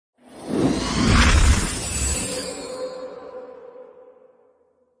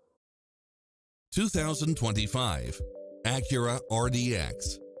2025 Acura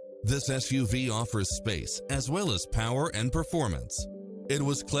RDX. This SUV offers space as well as power and performance. It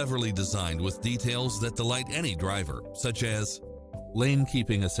was cleverly designed with details that delight any driver, such as lane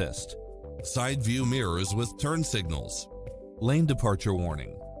keeping assist, side view mirrors with turn signals, lane departure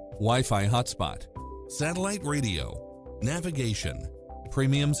warning, Wi-Fi hotspot, satellite radio, navigation,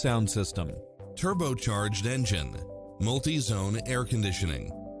 premium sound system, turbocharged engine, multi-zone air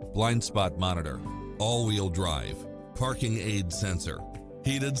conditioning, blind spot monitor, all-wheel drive, parking aid sensor,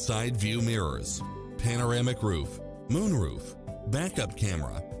 heated side view mirrors, panoramic roof, moonroof, backup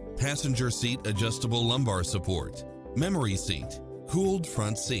camera, passenger seat adjustable lumbar support, memory seat, cooled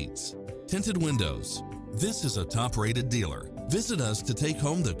front seats, tinted windows. This is a top-rated dealer. Visit us to take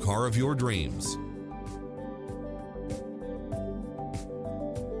home the car of your dreams.